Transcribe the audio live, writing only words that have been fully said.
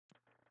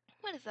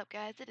What is up,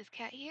 guys? It is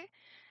Kat here,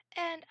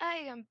 and I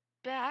am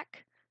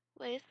back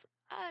with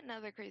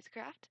another crazy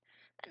craft.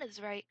 That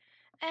is right.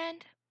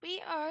 And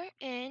we are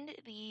in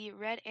the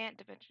red ant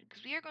dimension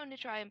because we are going to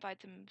try and find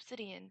some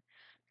obsidian.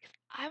 Because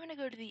I want to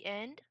go to the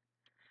end,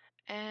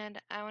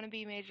 and I want to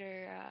be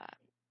major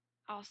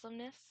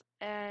awesomeness,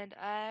 and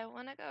I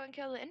want to go and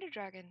kill the ender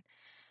dragon.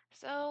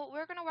 So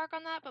we're going to work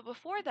on that, but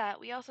before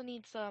that, we also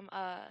need some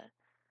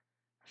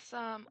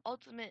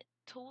ultimate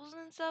tools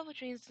and stuff,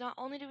 which means not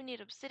only do we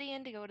need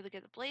obsidian to go to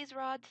get the blaze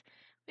rods,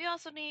 we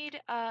also need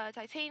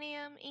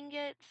titanium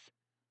ingots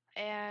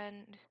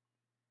and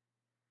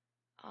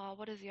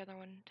what is the other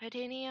one?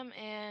 Titanium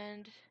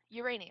and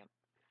uranium.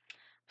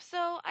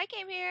 So I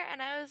came here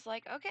and I was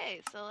like,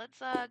 okay, so let's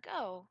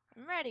go.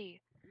 I'm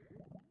ready.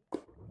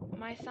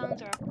 My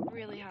sounds are up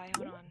really high.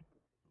 Hold on.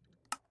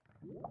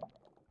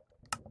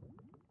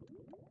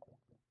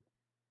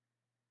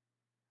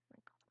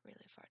 Like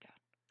really far down.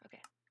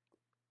 Okay.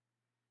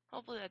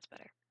 Hopefully that's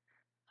better.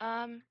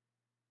 Um.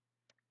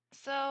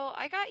 So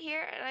I got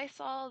here and I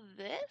saw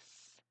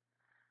this.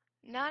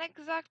 Not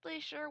exactly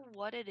sure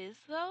what it is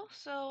though,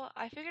 so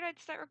I figured I'd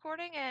start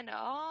recording and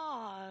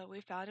we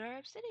found our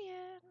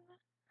obsidian.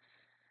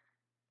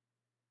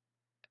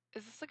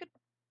 Is this like a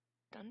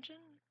dungeon?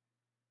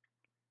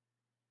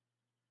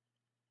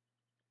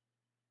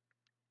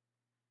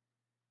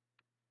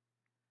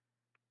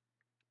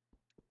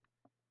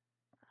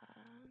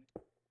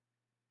 Um,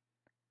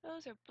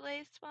 those are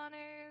blaze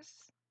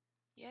spawners.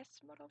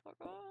 Yes,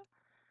 motherfucker.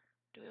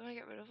 Do we want to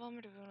get rid of them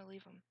or do we want to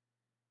leave them?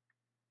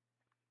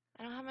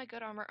 I don't have my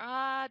good armor.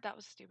 Ah, that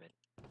was stupid.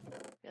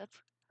 Yeah,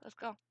 let's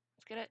go.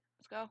 Let's get it.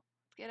 Let's go.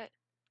 Let's get it.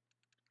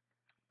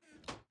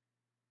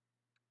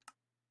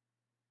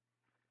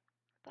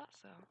 I thought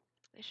so.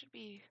 They should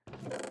be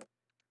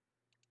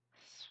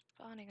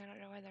spawning. I don't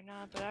know why they're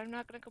not, but I'm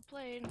not gonna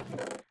complain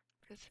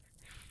because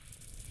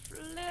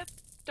flip.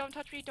 Don't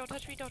touch me, don't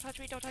touch me, don't touch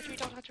me, don't touch me,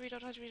 don't touch me,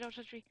 don't touch me, don't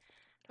touch me,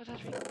 don't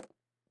touch me.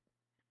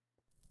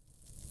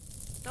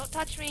 Don't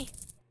touch me!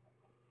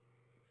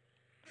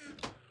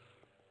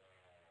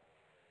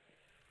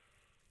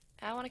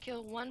 I want to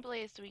kill one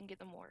blaze so we can get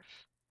the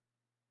morph.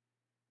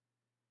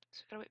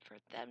 So we gotta wait for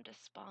them to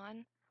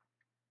spawn.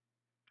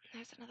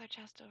 There's another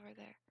chest over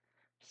there.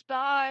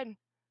 Spawn!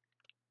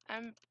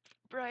 I'm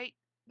right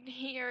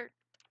here.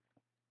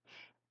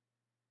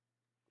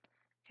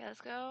 Okay,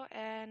 let's go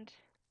and...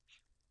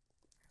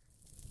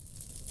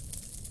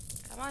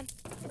 Come on,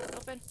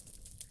 open.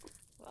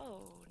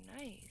 Whoa,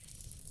 nice.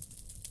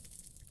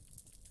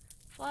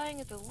 Flying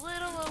is a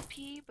little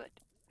OP, but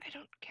I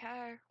don't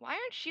care. Why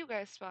aren't you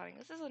guys spawning?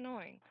 This is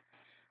annoying.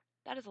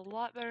 That is a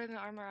lot better than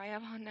the armor I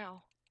have on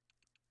now.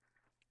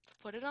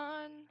 Put it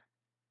on.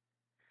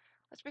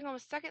 Let's bring home a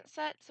second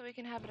set so we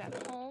can have it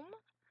at home.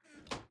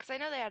 Because I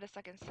know they had a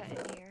second set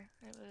in here.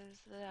 It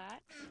was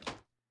that.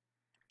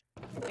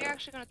 We're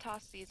actually going to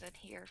toss these in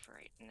here for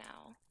right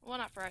now. Well,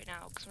 not for right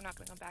now, because we're not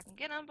going to come back and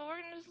get them, but we're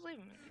going to just leave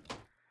them in.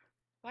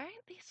 Why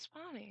aren't these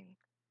spawning?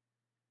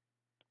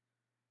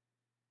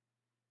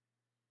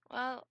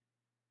 Well,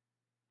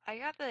 I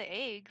got the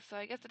eggs, so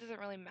I guess it doesn't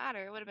really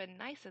matter. It would have been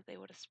nice if they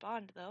would have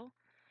spawned, though.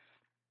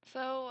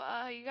 So,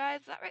 you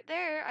guys, that right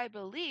there, I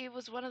believe,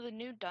 was one of the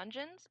new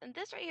dungeons. And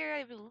this right here,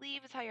 I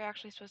believe, is how you're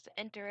actually supposed to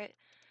enter it.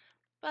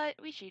 But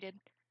we cheated.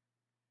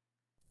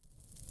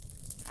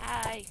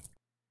 Hi.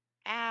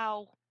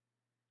 Ow.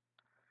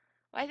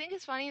 Well, I think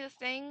it's funny this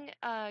thing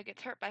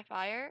gets hurt by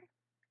fire,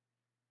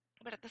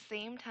 but at the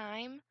same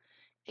time,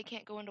 it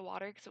can't go into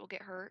water because it will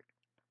get hurt.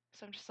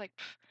 So I'm just like,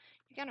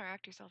 you gotta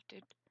interact yourself,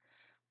 dude.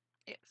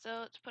 Yeah, so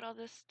let's put all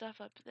this stuff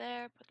up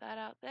there, put that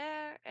out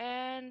there,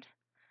 and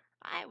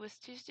I was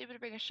too stupid to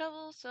bring a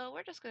shovel, so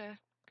we're just gonna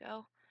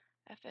go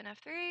FN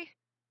F3.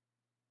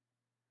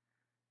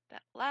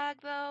 That lag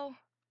though,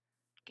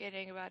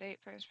 getting about 8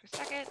 frames per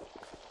second.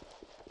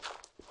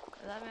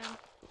 11.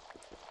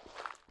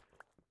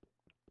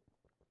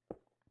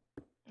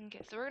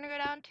 Okay, so we're gonna go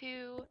down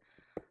to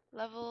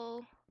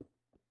level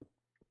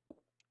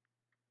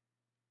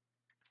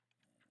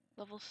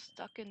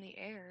stuck in the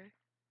air.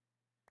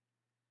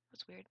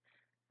 That's weird.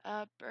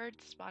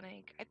 Bird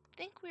spawning. I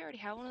think we already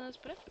have one of those,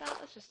 but if not,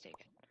 let's just take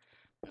it.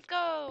 Let's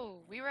go!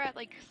 We were at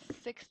like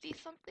 60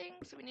 something,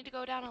 so we need to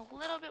go down a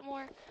little bit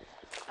more.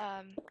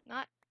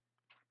 Not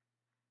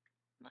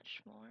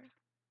much more.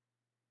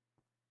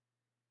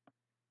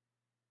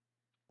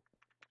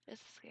 This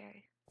is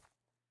scary.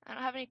 I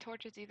don't have any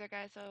torches either,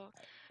 guys, so...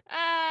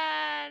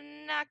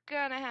 not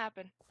gonna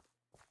happen.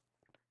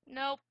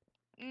 Nope.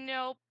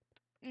 Nope.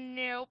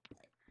 Nope.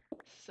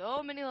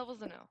 So many levels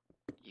to know.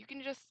 You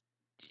can just...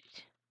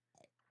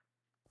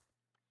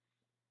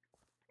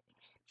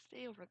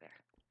 stay over there.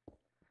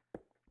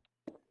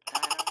 I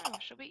don't know,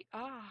 should we...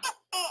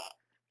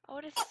 Oh,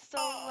 it is so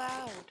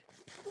loud.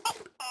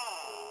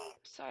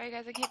 Sorry,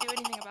 guys, I can't do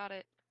anything about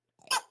it.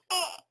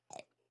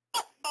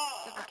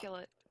 Except for kill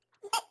it.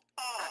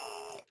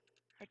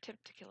 Or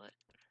attempt to kill it.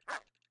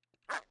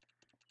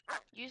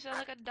 You sound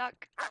like a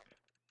duck.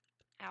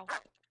 Ow.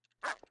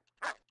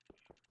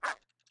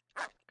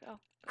 Go.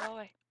 Go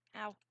away.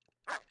 Ow.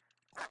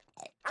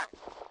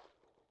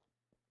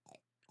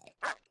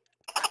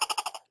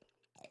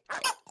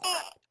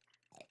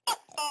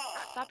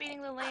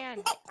 the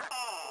land.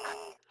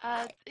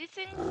 These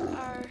things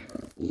are...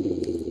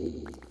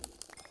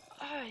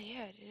 Oh,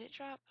 yeah, did it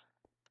drop?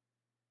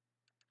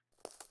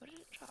 What did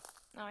it drop?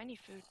 No, I need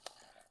food.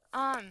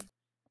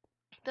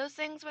 Those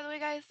things, by the way,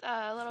 guys,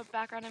 a little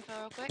background info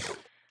real quick.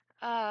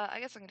 I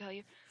guess I can tell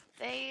you.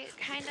 They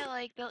kind of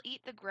like, they'll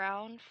eat the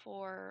ground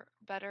for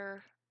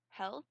better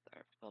health,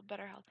 or, well,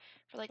 better health,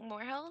 for like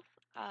more health.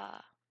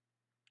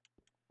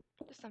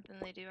 Just something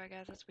they do, I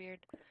guess. It's weird.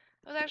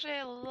 It was actually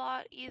a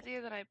lot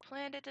easier than I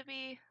planned it to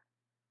be.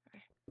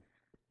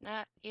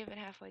 Not even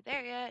halfway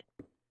there yet.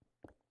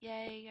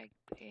 Yay, I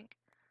think.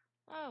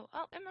 Oh,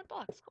 emerald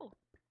blocks, cool.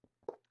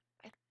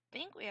 I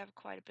think we have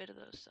quite a bit of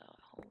those, so at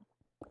home.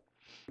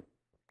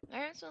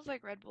 My room smells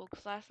like Red Bull,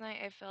 because last night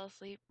I fell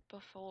asleep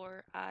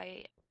before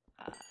I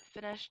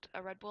finished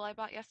a Red Bull I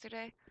bought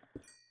yesterday.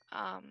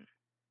 Um,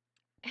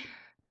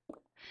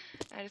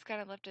 I just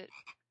kind of left it.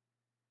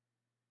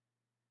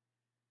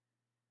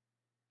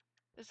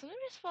 Did something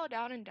just fall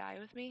down and die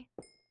with me?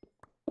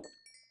 I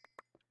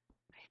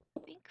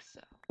think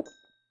so.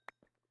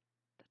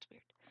 That's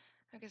weird.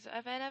 Okay, so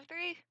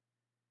FNF3.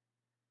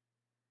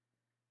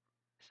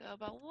 So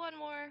about one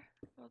more.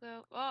 We'll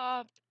go.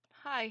 Oh,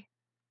 hi.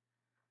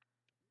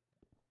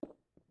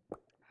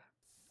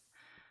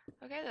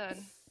 Okay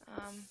then.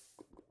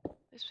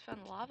 We just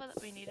found lava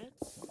that we needed.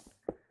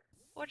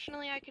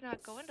 Fortunately, I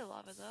cannot go into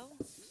lava though.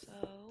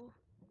 So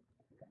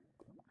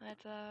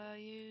let's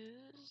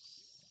use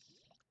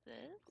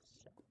this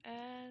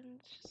and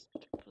just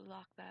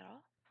block that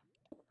off.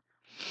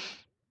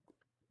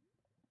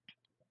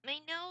 My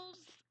nose.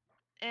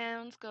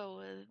 And let's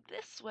go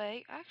this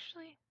way.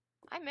 Actually,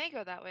 I may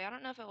go that way. I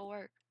don't know if it will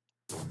work.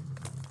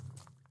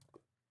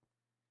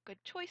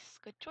 Good choice.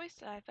 Good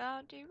choice. I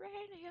found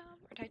uranium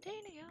or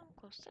titanium.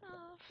 Close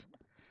enough.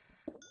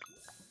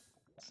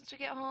 Since we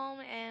get home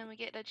and we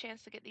get a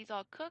chance to get these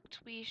all cooked,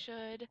 we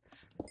should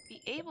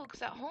be able,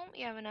 because at home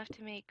we have enough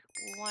to make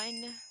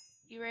one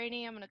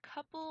uranium and a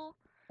couple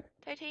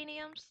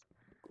titaniums.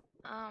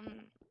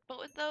 But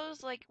with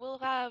those, like, we'll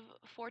have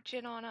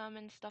fortune on them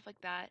and stuff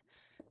like that.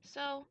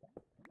 So,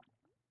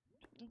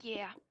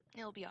 yeah,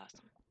 it'll be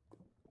awesome.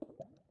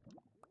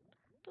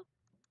 Boop.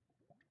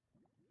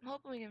 I'm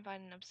hoping we can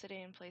find an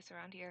obsidian place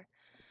around here.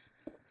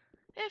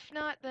 If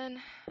not,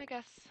 then I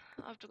guess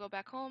I'll have to go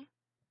back home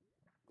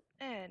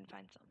and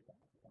find some.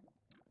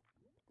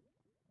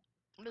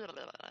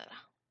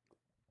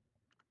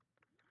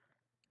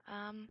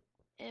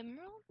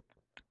 Emerald?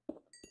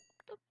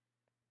 Boop.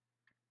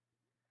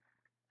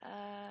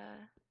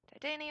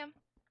 Titanium.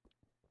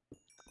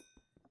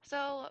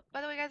 So,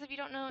 by the way, guys, if you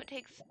don't know, it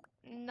takes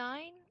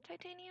 9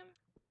 titanium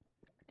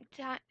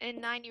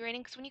and 9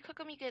 uranium. Because when you cook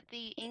them, you get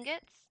the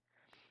ingots,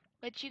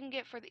 which you can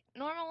get for the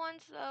normal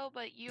ones, though.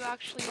 But you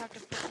actually have to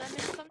put them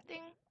in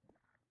something,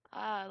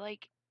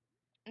 like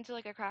into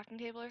like a crafting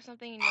table or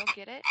something, and you'll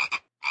get it.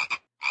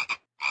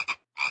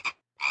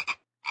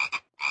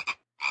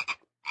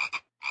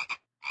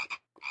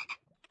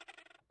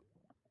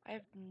 I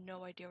have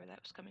no idea where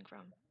that was coming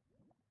from.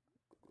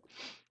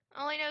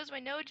 All I know is my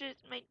nose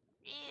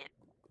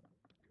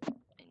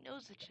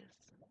itches.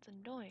 It's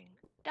annoying.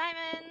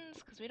 Diamonds,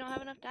 because we don't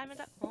have enough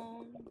diamonds at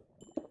home.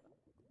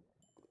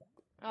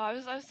 Oh, I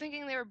was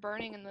thinking they were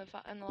burning in the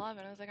lava,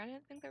 and I was like, I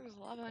didn't think there was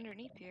lava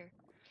underneath here.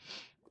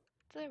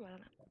 So there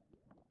wasn't.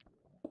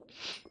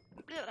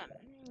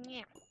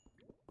 Yeah.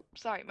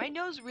 Sorry, my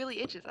nose really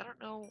itches. I don't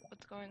know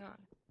what's going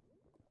on.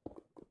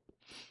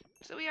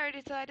 So we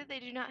already decided they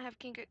do not have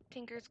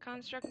Tinker's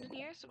Construct in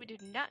here, so we do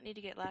not need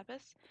to get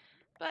lapis.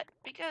 But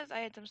because I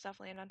had some stuff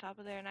laying on top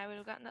of there and I would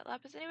have gotten that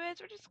lapis anyways,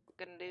 we're just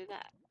gonna do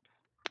that.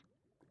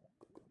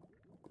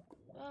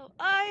 Well,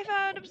 I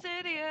found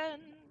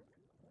obsidian!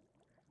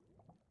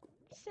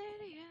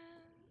 Obsidian!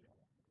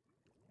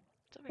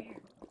 It's over here.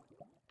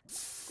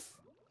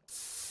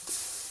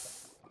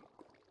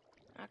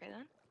 Okay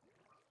then.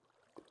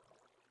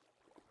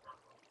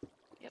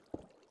 Yep.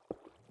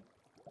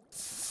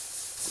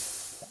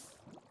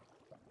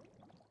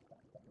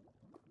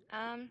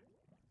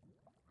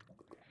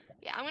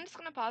 Yeah, I'm just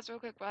gonna pause real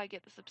quick while I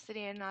get this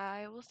obsidian.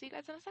 I will see you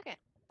guys in a second.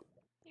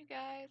 You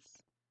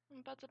guys, I'm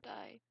about to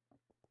die.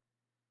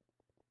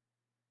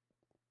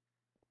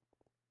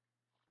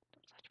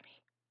 Don't touch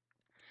me.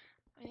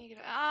 I need to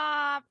get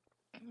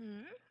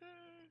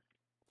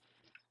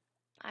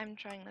I'm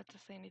trying not to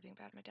say anything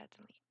bad. My dad's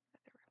in the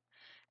other room.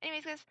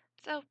 Anyways, guys,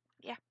 so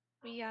yeah,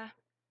 we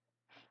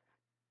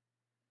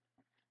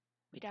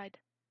died.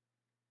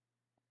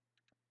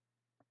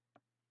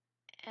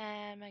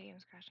 And my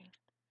game's crashing.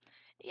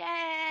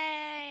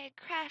 Yay!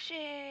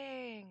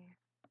 Crashing!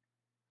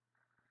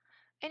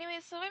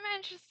 Anyways, so I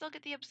managed to still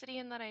get the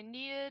obsidian that I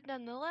needed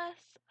nonetheless.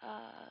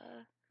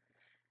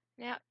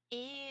 Now,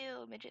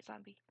 ew, midget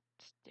zombie.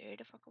 Stay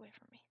the fuck away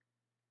from me.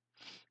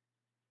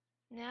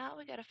 Now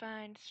we gotta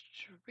find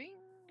string.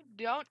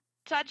 Don't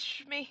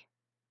touch me!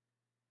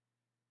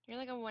 You're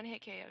like a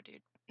one-hit KO,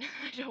 dude.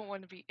 I don't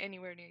want to be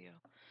anywhere near you.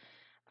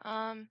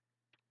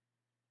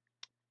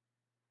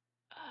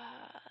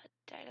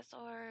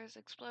 Dinosaurs,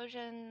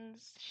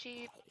 explosions,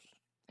 sheep,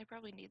 I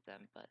probably need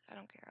them, but I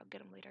don't care. I'll get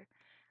them later.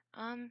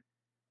 Um,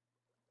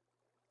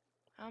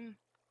 um,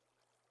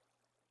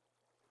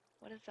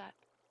 what is that?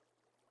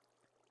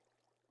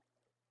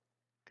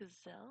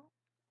 Gazelle?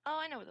 Oh,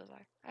 I know what those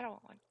are. I don't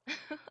want one.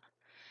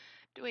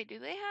 Wait, do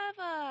they have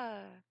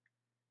a...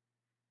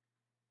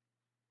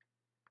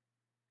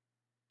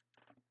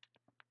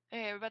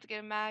 Okay, we're about to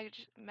get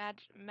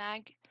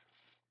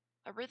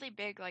a really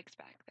big like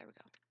spec. There we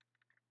go.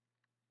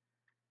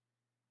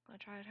 I'm gonna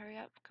try to hurry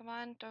up. Come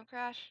on, don't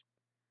crash.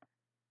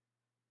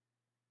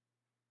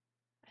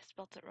 I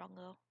spelt it wrong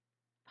though.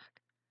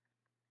 Fuck.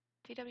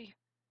 TW.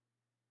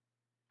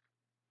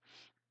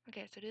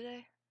 Okay, so do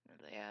they? No,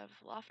 they have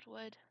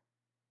loftwood.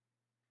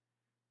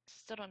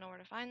 Still don't know where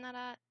to find that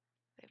at.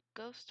 They have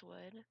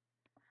ghostwood.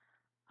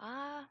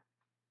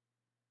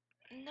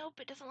 Nope,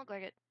 it doesn't look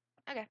like it.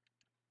 Okay.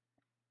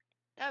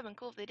 That would've been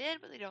cool if they did,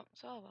 but they don't,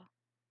 so oh well.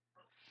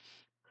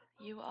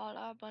 You all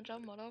are a bunch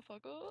of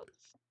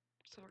motherfuckers.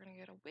 So we're gonna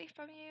get away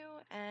from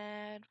you,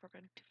 and we're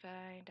going to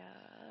find,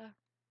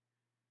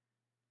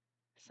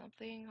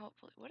 something,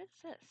 hopefully. What is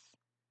this?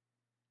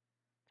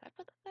 Did I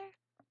put that there?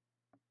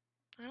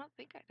 I don't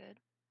think I did.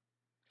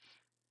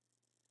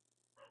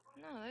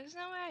 No, there's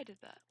no way I did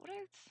that. What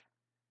is...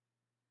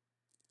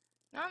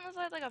 Not unless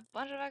I had like a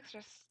bunch of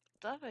extra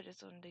stuff I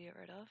just wanted to get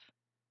rid of.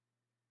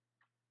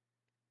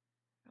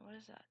 What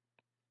is that?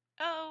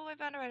 Oh, I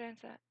found a red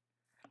ant.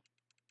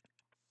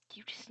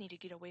 You just need to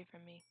get away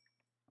from me.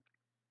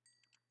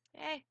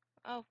 Hey!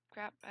 Oh,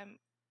 crap, I'm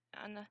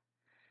on the...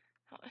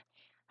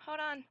 Hold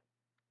on.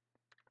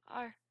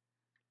 R.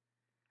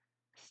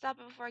 Stop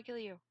it before I kill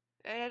you.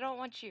 I don't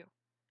want you.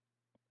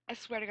 I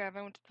swear to God, if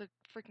I went to the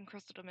freaking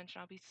crystal dimension,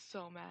 I'll be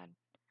so mad.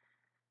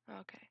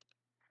 Okay.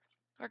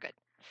 We're good.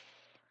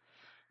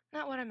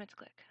 Not what I meant to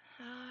click.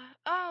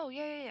 Oh,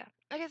 yeah.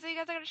 Okay, so you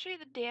guys, I gotta show you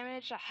the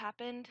damage that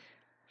happened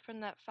from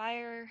that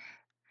fire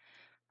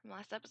from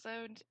last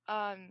episode.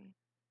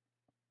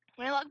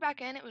 When I logged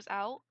back in, it was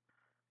out.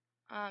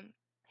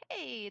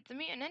 Hey, it's a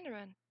mutant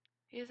Enderman.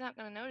 He's not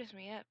gonna notice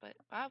me yet, but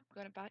I'm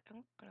gonna bite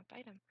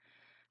him.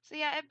 So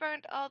yeah, it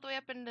burned all the way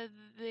up into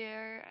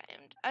there.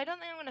 And I don't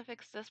think I'm gonna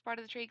fix this part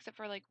of the tree except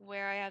for like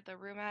where I have the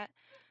room at.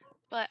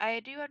 But I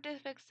do have to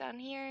fix down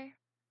here.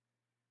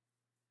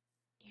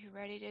 You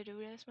ready to do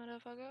this,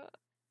 motherfucker?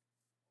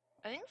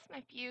 I think this is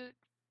my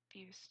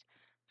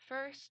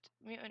first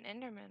mutant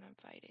Enderman I'm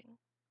fighting.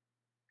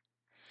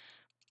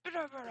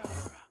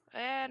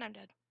 And I'm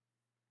dead.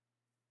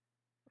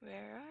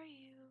 Where are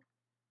you?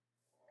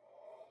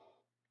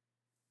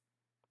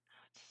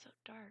 Oh, it's so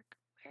dark.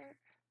 Where?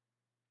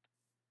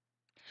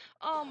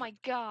 Oh my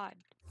god!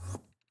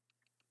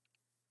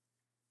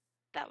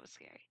 That was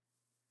scary.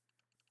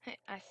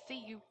 I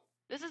see you.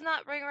 This is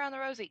not Bring Around the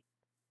Rosie.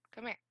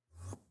 Come here.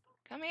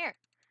 Come here.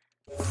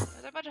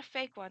 There's a bunch of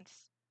fake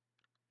ones.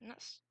 I'm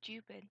not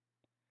stupid.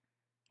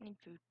 I need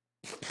food.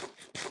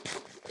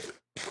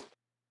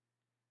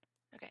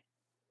 Okay.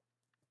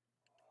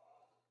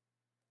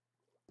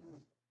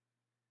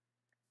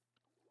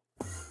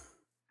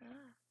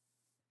 Ah.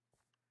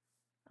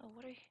 Oh,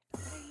 what are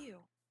you?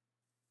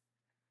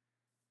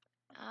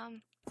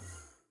 Um.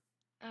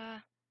 Uh.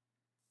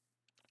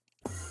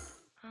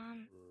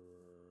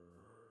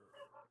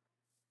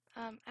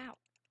 Um. Ow.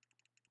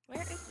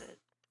 Where is it?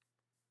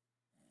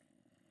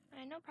 I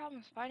had no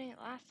problems finding it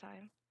last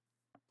time.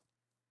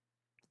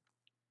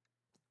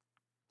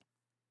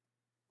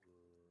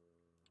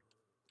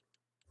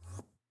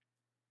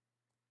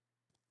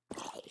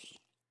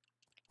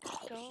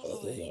 Go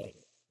away.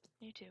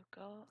 You too.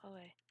 Go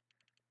away.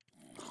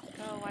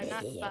 Go. I'm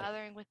not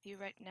bothering with you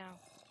right now.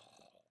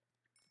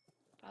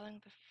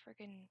 Bothering the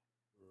friggin'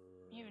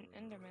 mutant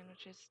Enderman,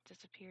 which has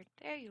disappeared.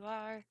 There you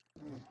are.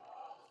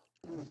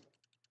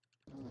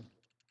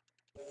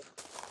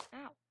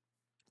 Ow.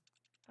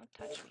 Don't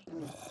touch me.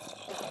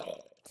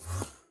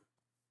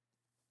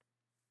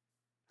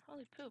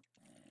 Holy poop.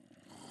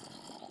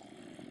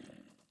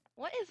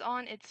 What is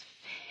on its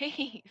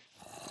face?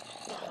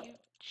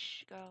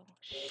 You go.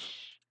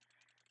 Shh.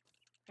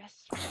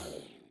 Rest.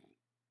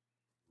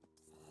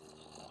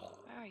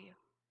 Where are you?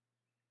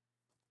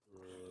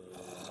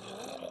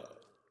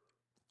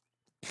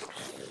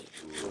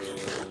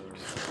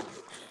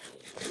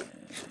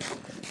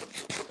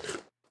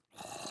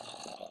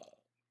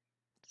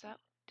 So,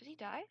 did he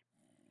die?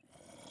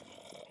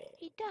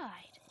 He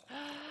died.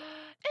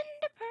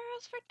 Ender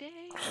pearls for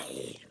days.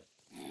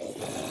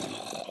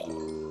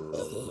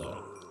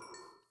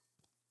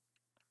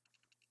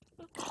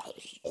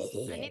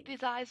 I need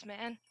these eyes,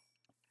 man.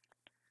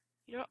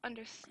 You don't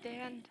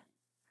understand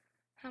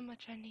how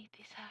much I need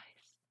these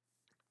eyes.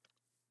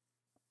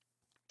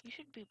 You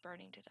should be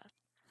burning to death.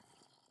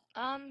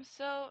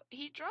 So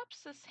he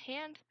drops this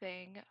hand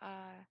thing.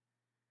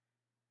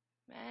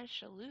 Managed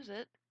to lose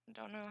it.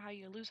 Don't know how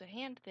you lose a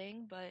hand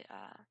thing, but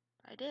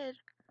I did.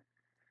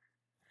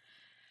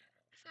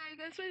 Sorry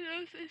guys, my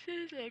nose is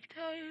I'm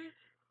tired.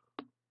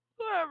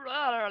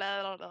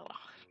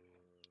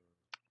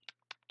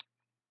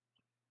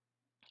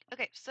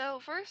 Okay, so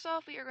first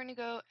off we are going to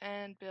go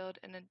and build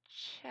an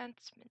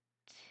enchantment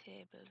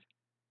table.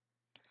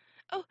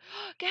 Oh,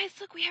 guys,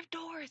 look, we have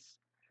doors.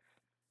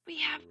 We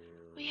have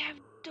we have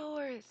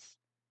doors.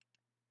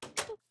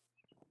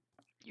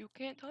 You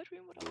can't touch me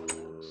when I'm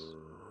relaxed.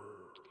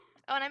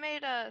 Oh, and I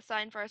made a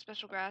sign for our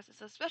special grass. It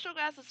says special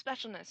grass of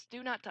specialness.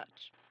 Do not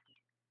touch.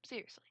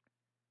 Seriously.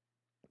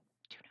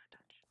 Do not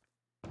touch.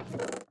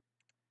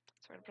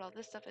 So we're gonna put all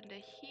this stuff into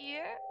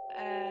here.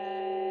 That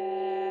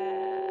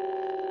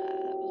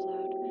was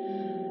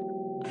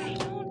loud. I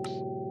don't.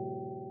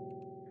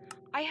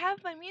 I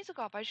have my music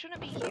off. I shouldn't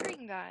be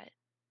hearing that.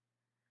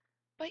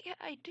 But yet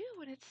I do,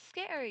 and it's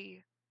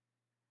scary.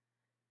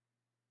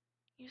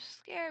 You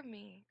scare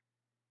me.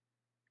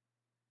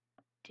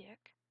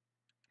 Dick.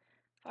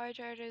 Fire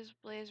charges,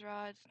 blaze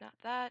rods, not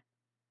that.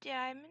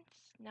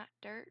 Diamonds, not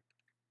dirt.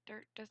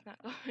 Dirt does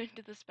not go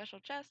into the special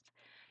chest.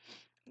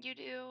 You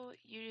do,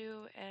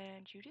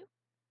 and you do.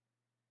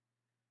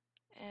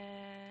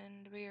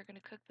 And we are going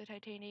to cook the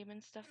titanium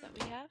and stuff that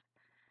we have.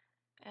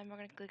 And we're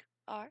going to click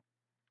R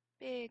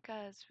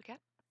because we can.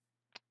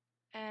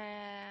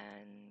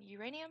 And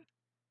uranium,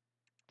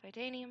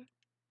 titanium,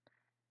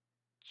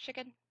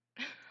 chicken,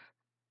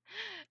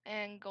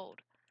 and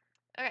gold.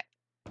 Okay,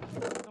 we're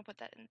going to put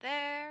that in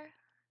there.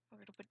 We're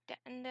going to put that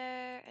in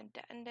there, and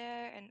that in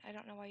there, and I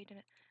don't know why you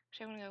didn't.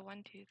 Actually, I'm going to go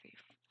 1, 2, 3,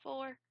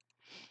 4.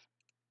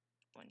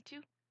 1,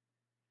 2.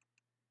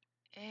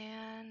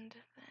 And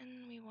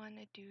then we want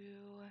to do.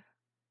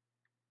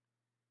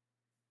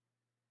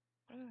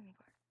 What am I looking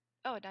for?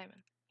 Oh, a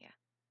diamond. Yeah.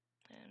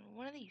 And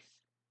one of these.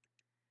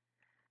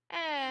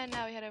 And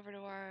now we head over to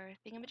our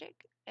thingamajig.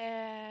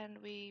 And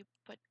we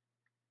put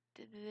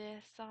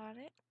this on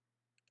it.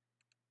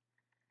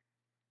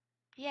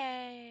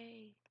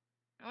 Yay!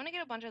 I want to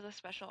get a bunch of the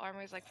special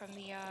armors, like from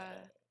the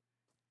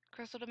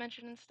crystal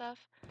dimension and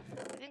stuff.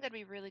 I think that'd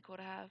be really cool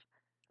to have.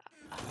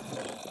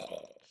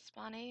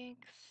 Spawn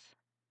eggs.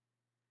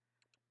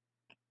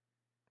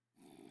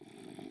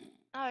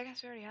 Oh, I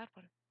guess we already had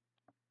one.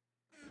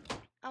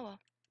 Oh well.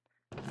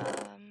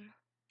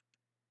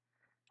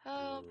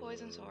 Oh,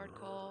 poison sword,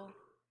 coal,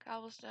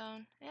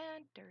 cobblestone,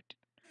 and dirt.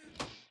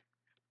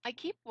 I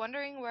keep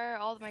wondering where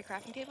all of my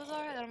crafting tables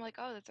are, and I'm like,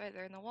 oh, that's right,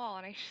 they're in the wall,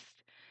 and I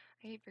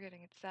keep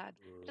forgetting. It's sad.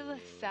 It is a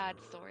sad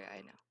story,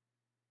 I know.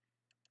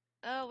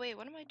 Oh, wait,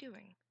 what am I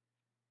doing?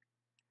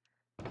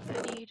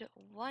 I need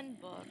 1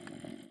 book,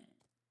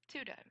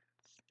 2 diamonds.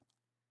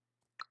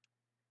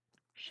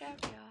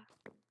 Sharia.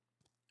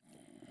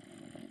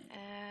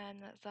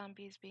 And that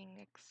zombie's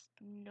being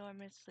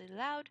enormously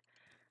loud.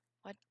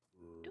 1,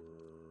 2,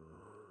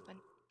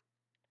 1.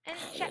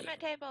 Enchantment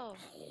table!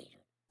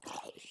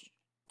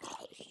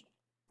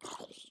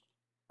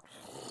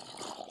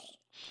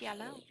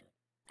 Hello.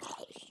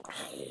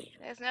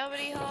 There's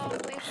nobody home.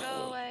 Please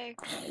go away.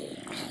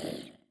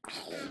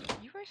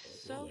 You are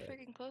so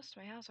freaking close to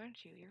my house,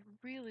 aren't you? You're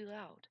really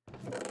loud.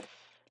 I'll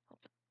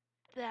put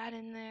that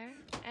in there.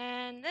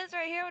 And this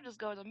right here will just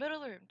go in the middle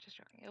of the room. Just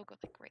joking. It'll go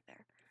like right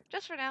there.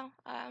 Just for now.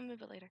 I'll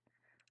move it later.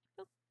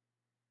 Oop.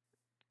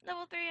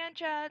 Level 3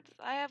 enchants.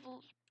 I have...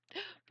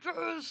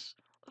 Yes!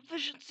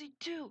 Efficiency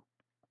 2.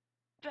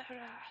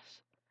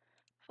 Badass.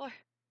 4.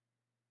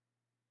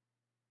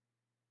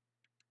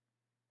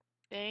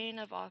 Bane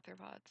of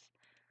Arthropods.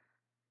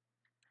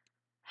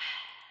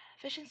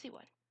 Efficiency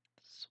 1.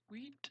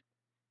 Sweet.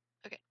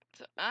 Okay,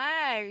 so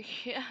I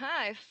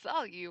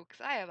saw you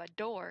because I have a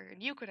door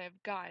and you could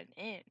have gotten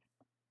in.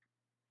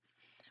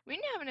 We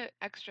need to have an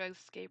extra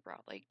escape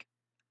route, like,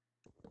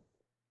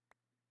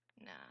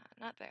 nah,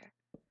 not there.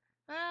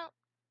 Well,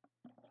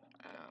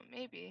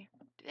 maybe.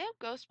 Do they have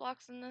ghost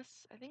blocks in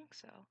this? I think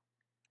so.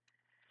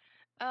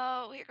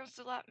 Oh, here comes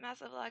the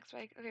massive lag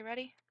spike. Okay,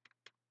 ready?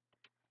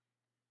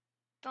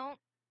 Don't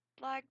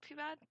lag too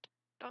bad.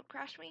 Don't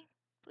crash me,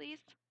 please.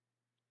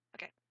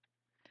 Okay.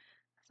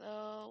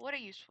 So, what are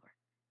you used for?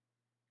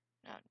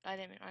 No, I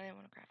didn't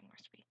want to craft more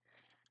speed.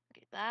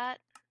 Okay, that.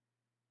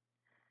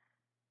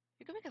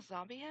 You can make a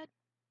zombie head?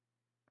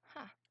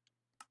 Huh.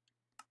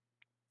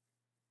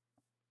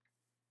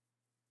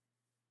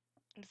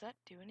 Does that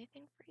do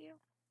anything for you?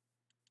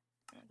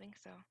 I don't think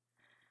so.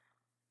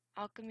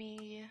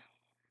 Alchemy,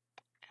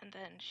 and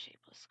then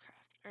shapeless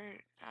craft, or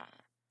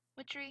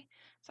witchery.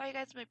 Sorry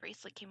guys, my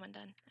bracelet came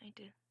undone. I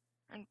did,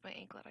 or my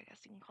anklet, I guess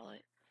you can call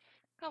it.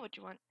 Call it what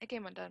you want. It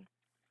came undone.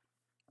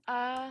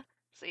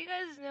 So you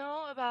guys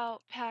know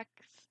about pack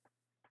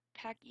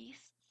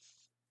easts?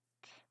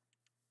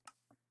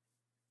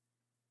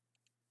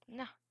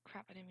 No,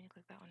 crap, I didn't mean to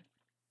click that one.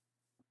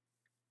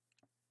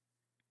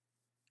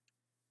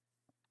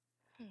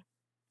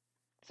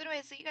 So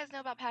anyway, so you guys know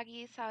about pack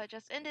east, how it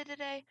just ended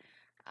today.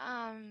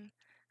 I'm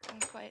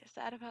quite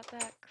sad about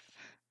that.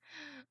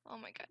 Oh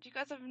my god, you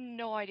guys have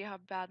no idea how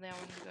badly I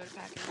wanted to go to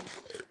pack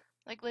east.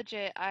 Like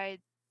legit, I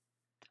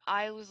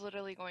was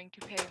literally going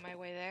to pay my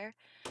way there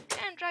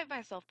and drive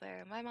myself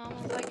there. My mom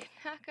was like,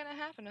 not gonna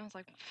happen. I was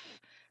like,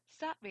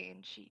 stop me,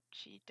 and she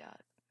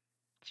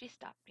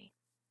stopped me.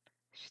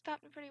 She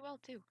stopped me pretty well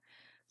too.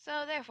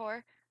 So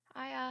therefore,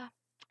 I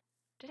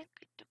didn't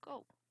get to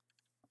go.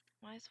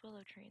 Why is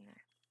Willow tree in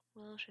there?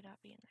 Willow should not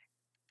be in there.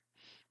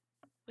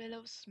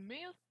 Willow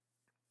Smith.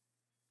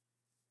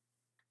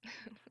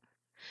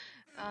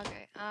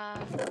 Okay,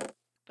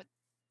 but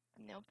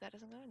nope, that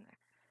doesn't go in there.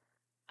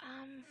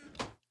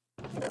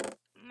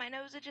 My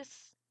nose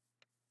itches.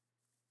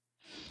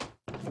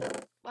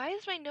 Why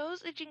is my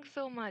nose itching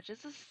so much?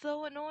 This is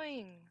so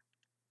annoying.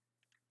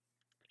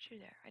 Put you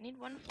there. I need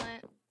one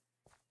flint.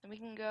 Then we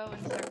can go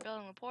and start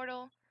building the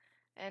portal.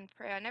 And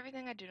pray on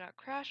everything I do not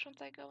crash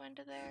once I go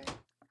into there.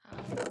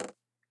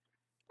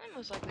 I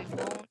most likely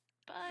won't,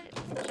 but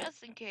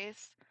just in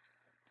case.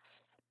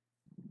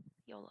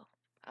 YOLO.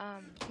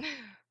 I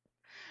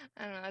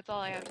don't know, that's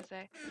all I have to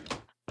say.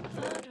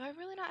 Do I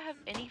really not have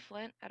any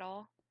flint at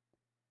all?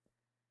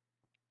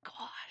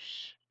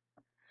 Gosh.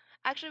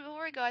 Actually,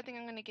 before we go, I think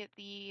I'm gonna get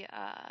the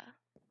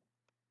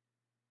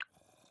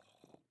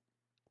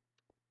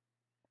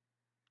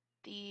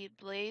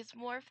blaze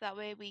morph. That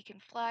way we can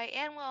fly,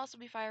 and we'll also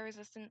be fire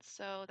resistant.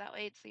 So that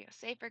way it's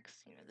safer,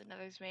 because the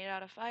nether's made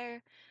out of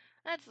fire.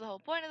 That's the whole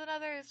point of the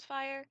nether is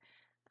fire.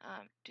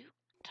 Did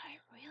I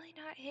really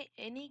not hit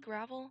any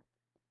gravel?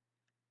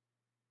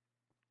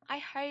 I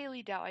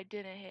highly doubt I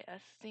didn't hit a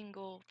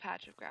single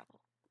patch of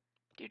gravel.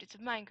 Dude, it's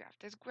Minecraft.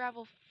 There's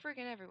gravel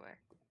friggin' everywhere.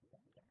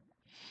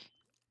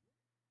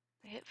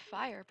 I hit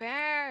fire,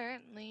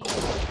 apparently.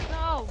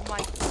 Oh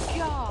my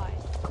god!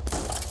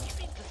 You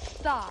need to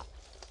stop.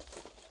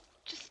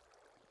 Just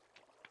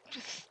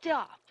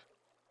stop.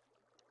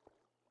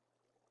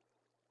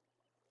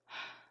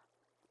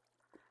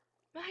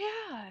 My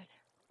god.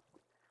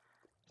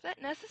 Is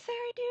that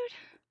necessary, dude?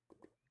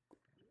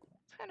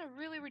 It's kind of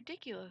really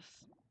ridiculous.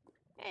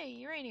 Hey,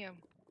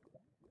 uranium.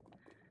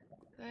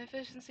 The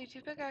efficiency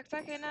 2 pickaxe.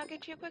 I can now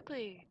get you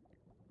quickly.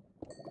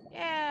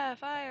 Yeah,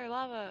 fire,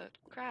 lava,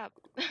 crap.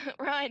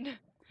 Run.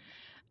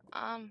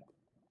 I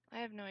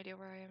have no idea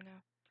where I am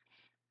now.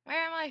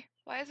 Where am I?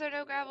 Why is there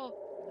no gravel?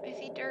 I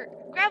see dirt.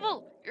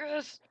 Gravel!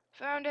 Yes!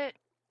 Found it!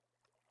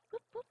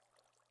 Boop, boop.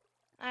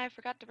 I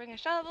forgot to bring a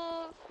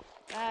shovel.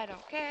 I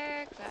don't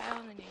care, because I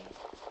only need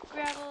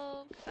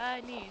gravel, because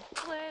I need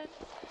flint,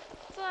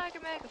 so I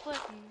can make a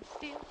flint and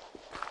steel.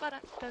 But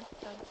dun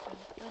dun dun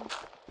dun.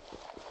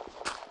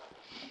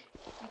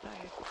 I'm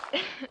tired.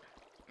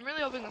 I'm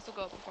really hoping this will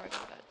go up before I go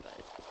to bed, but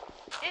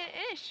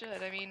it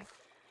should. I mean,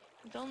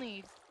 it's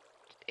only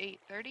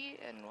 8:30,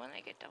 and when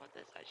I get done with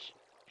this, I should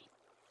be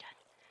done.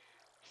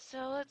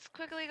 So let's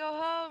quickly go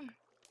home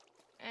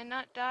and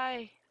not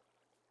die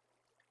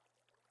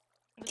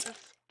with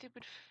this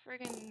stupid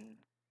friggin'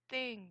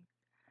 thing.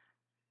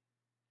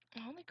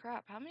 Holy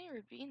crap, how many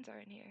ravines are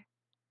in here?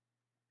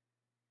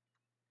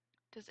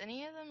 Does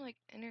any of them, like,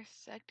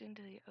 intersect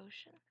into the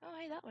ocean? Oh,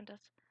 hey, that one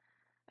does.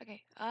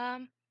 Okay,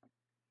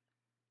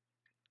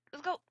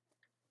 let's go!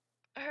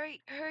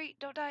 Hurry, hurry,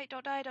 don't die,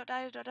 don't die, don't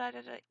die, don't die,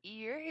 don't die.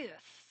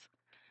 Yes!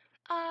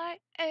 I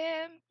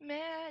am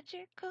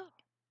magical.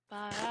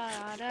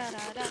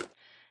 Ba-da-da-da-da.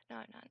 No,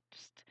 I'm not.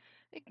 Just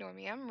ignore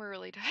me. I'm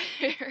really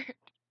tired.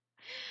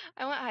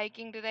 I went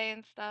hiking today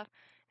and stuff,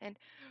 and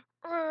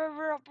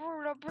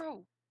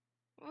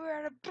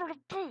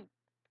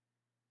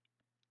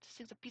this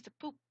thing's a piece of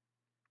poop.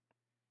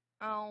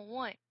 I don't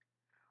want it.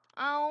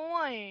 I don't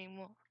want it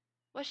anymore.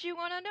 What you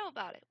gonna do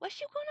about it? What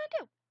you gonna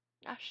do?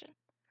 Nothing.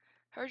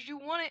 Heard you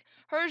want it.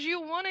 Heard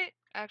you want it.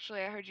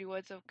 Actually, I heard you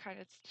would, so kind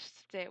of just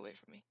stay away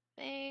from me.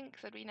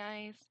 Thanks. That'd be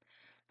nice.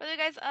 But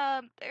anyway, guys,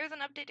 there's an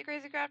update to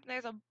Crazycraft, and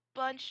there's a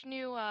bunch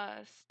new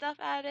stuff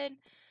added,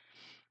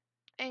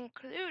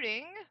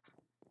 including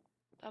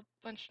a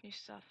bunch of new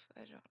stuff.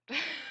 I don't,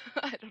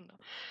 I don't know.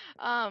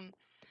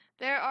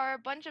 There are a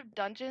bunch of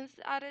dungeons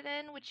added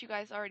in, which you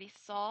guys already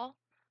saw.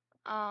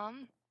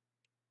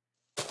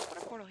 Put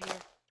a portal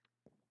here.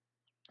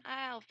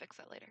 I'll fix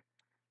that later.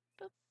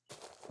 Boop.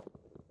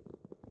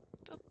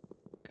 Boop.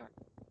 Come on.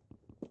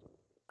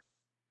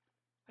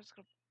 I'm just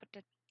gonna put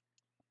it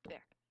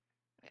there.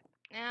 Okay.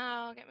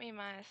 Now get me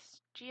my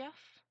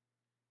GF.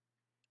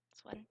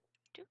 It's 1,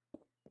 2.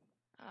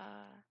 1,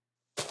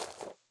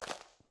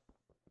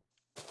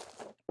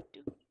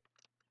 2,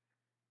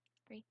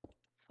 3,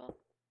 4.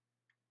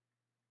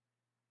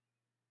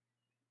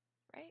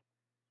 Right?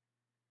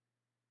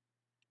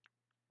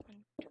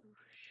 1, 2,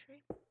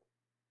 3.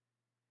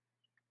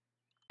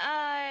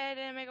 I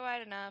didn't make it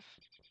wide enough.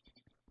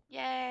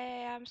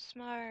 Yay, I'm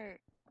smart.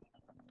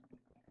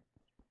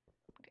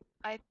 Okay.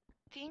 I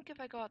think if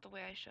I go out the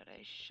way I should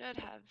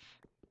have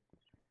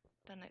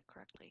done it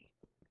correctly.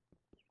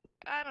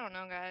 I don't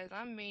know, guys.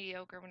 I'm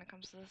mediocre when it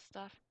comes to this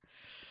stuff.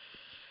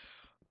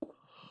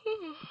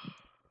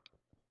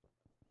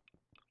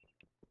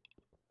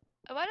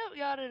 If I don't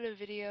got it a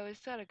video,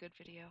 it's not a good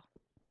video.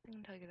 I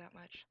can tell you that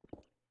much.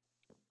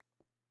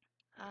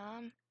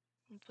 I'll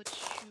put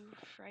you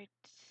right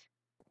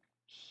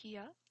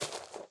here.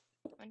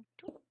 1,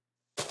 2,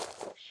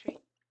 3.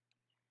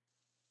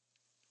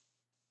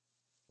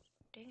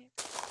 Dang it.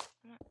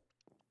 Come on.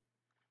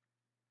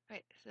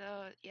 Okay, so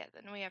yeah,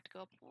 then we have to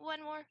go up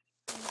one more.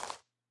 1,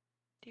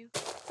 2,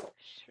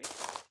 3.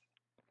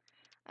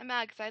 I'm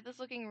mad because I had this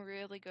looking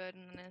really good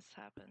and then this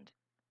happened.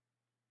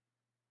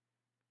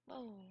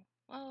 Whoa,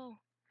 whoa.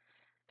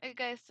 Okay,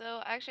 guys,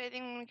 so actually I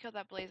think I'm gonna kill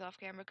that blaze off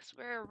camera because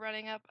we're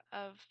running up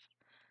of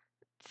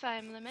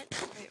time limit.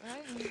 Wait,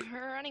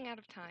 we're running out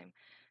of time.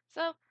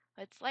 So,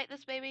 let's light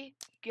this baby,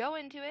 go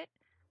into it,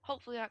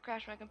 hopefully not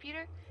crash my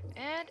computer,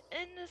 and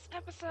end this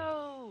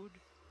episode!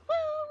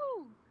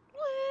 Woo!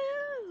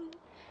 Woo!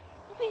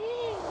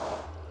 Woo!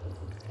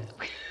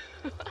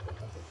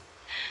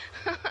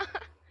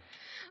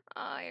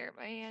 Oh, I hurt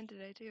my hand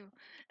today too.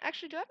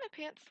 Actually, do I have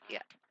my pants?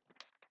 Yeah.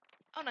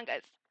 Oh no,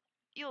 guys.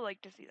 You'll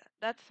like to see that.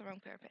 That's the wrong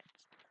pair of pants.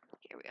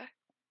 Here we are.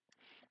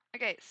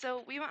 Okay,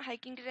 so we went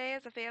hiking today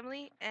as a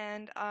family,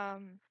 and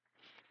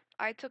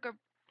I took a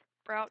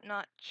route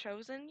not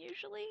chosen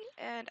usually,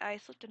 and I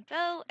slipped and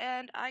fell,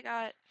 and I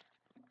got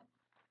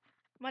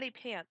muddy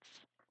pants.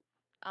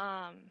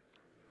 Um,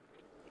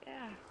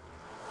 yeah.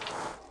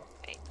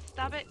 Hey,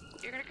 stop it!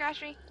 You're gonna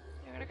crash me!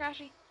 You're gonna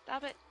crash me!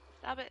 Stop it!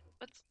 Stop it!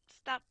 What's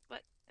stop?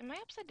 What? Am I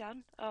upside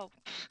down? Oh,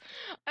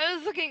 I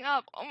was looking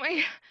up. Oh my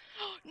god!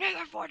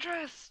 Nether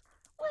fortress!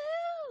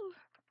 Woo!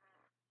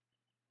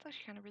 It's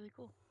actually kind of really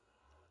cool.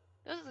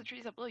 Those are the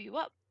trees that blow you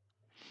up.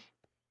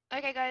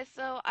 Okay, guys,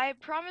 so I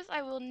promise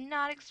I will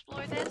not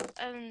explore this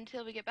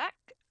until we get back.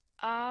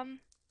 Um,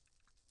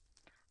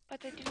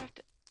 but I do have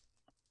to.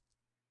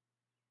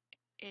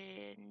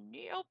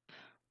 Nope.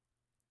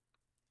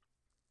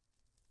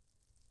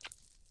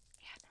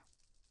 Yeah, no.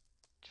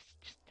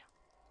 Just no.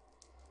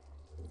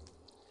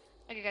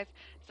 Okay, guys.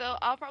 So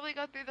I'll probably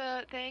go through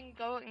the thing,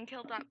 go and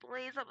kill that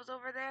blaze that was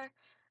over there,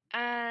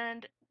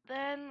 and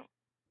then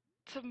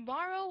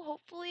tomorrow,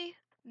 hopefully,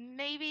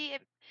 maybe.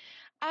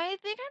 I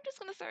think I'm just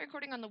gonna start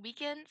recording on the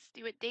weekends.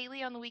 Do it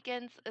daily on the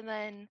weekends, and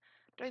then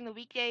during the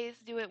weekdays,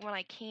 do it when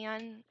I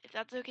can. If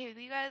that's okay with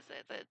you guys,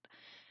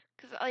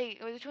 because like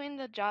between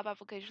the job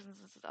applications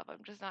and stuff,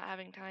 I'm just not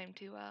having time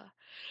to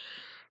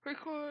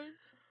record.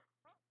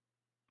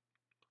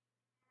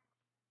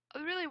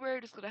 Really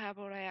weird is gonna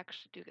happen when I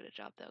actually do get a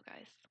job, though,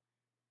 guys.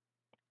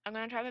 I'm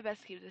gonna try my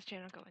best to keep this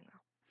channel going, though.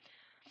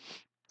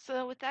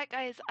 So with that,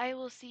 guys, I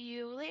will see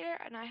you later,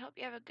 and I hope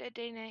you have a good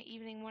day, night,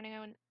 evening, morning,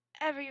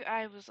 whenever you.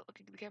 I was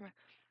looking at the camera,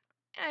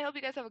 and I hope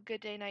you guys have a good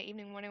day, night,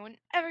 evening, morning,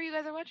 whenever you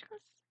guys are watching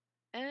this.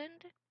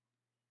 And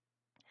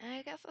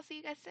I guess I'll see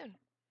you guys soon.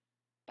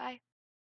 Bye.